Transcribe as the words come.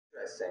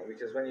interesting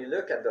because when you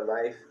look at the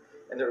life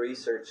and the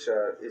research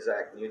of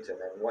Isaac Newton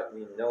and what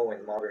we know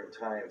in modern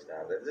times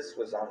now, that this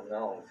was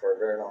unknown for a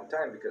very long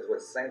time because it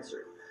was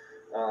censored.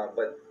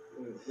 But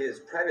his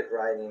private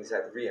writings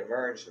have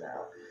re-emerged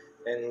now,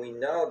 and we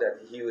know that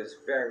he was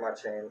very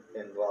much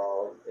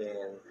involved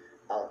in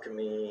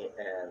alchemy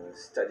and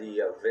study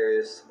of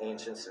various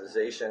ancient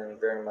civilizations,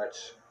 very much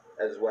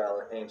as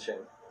well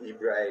ancient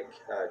Hebraic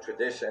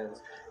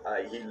traditions.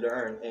 He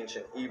learned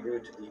ancient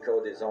Hebrew to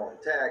decode his own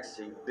text.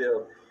 He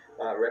built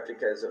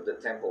replicas of the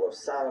Temple of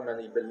Solomon.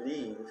 He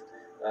believed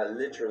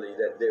literally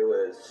that there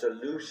was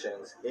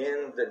solutions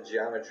in the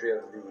geometry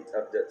of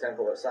the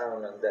Temple of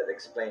Solomon that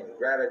explained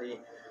gravity,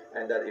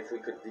 and that if we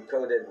could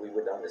decode it, we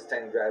would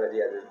understand gravity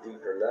at a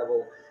deeper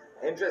level.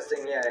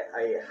 Interestingly,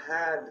 I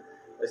had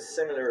a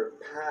similar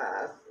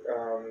path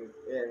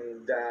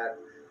in that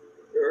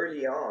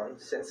early on,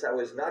 since I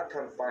was not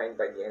confined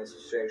by the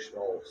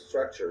institutional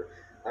structure,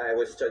 I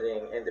was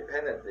studying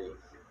independently.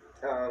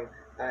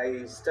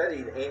 I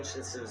studied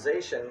ancient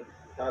civilization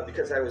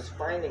because I was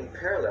finding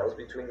parallels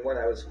between what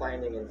I was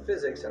finding in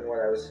physics and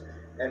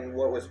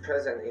what was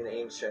present in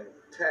ancient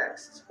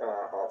texts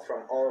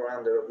from all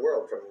around the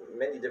world, from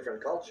many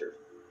different cultures.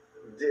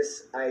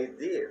 This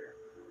idea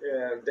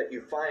that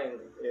you find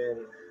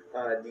in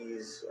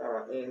these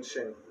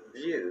ancient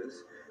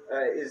views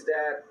is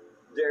that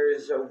there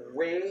is a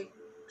way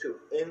to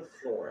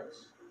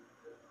influence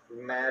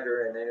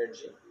matter and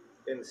energy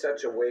in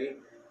such a way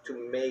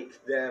to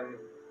make them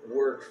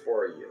work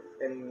for you.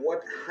 And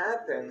what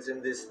happens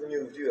in this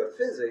new view of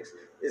physics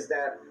is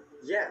that,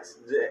 yes,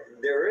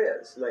 there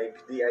is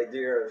like the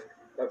idea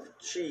of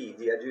chi,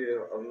 the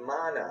idea of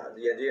mana,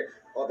 the idea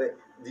of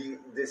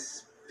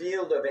this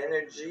field of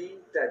energy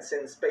that's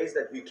in space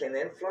that you can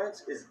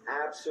influence is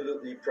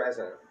absolutely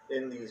present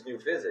in these new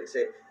physics.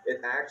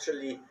 It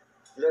actually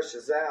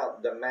flushes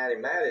out the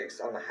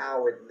mathematics on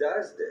how it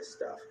does this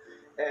stuff.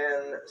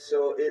 And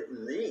so it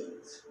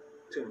leads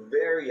to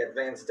very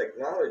advanced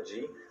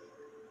technology,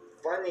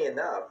 funny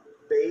enough,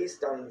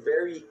 based on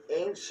very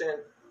ancient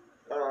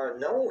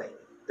knowing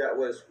that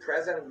was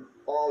present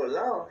all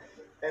along,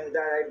 and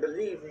that I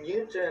believe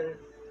Newton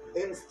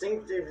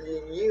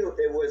instinctively knew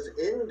it was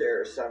in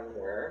there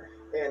somewhere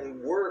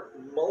and worked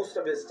most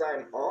of his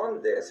time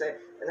on this.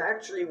 And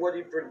actually what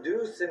he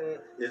produced in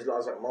his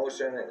laws of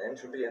motion and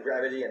entropy and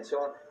gravity and so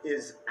on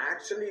is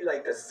actually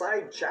like a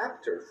side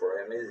chapter for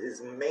him.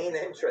 His main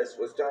interest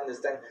was to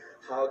understand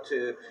how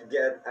to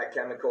get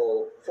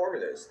chemical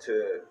formulas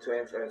to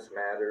influence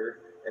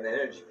matter and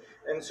energy.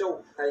 And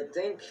so I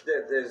think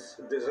that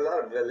there's a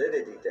lot of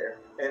validity there.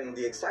 And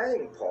the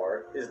exciting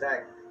part is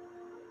that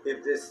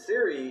if this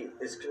theory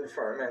is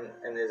confirmed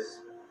and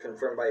is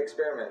confirmed by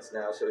experiments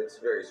now, so it's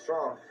very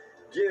strong,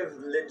 give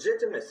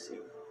legitimacy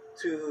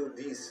to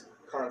these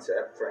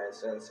concepts. For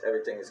instance,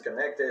 everything is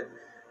connected,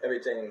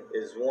 everything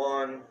is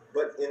one,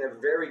 but in a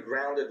very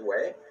grounded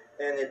way,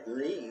 and it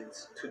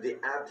leads to the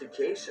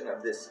application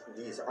of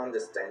these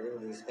understanding,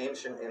 these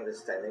ancient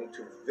understanding,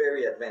 to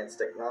very advanced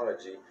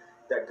technology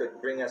that could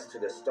bring us to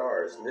the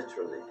stars,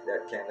 literally,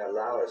 that can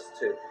allow us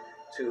to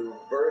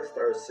birth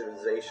our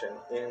civilization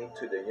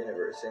into the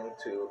universe,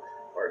 into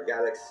our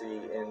galaxy,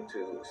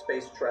 into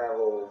space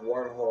travel,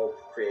 wormhole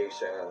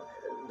creation.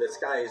 The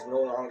sky is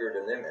no longer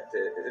the limit.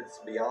 It's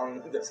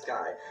beyond the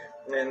sky.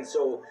 And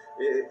so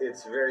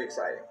it's very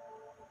exciting.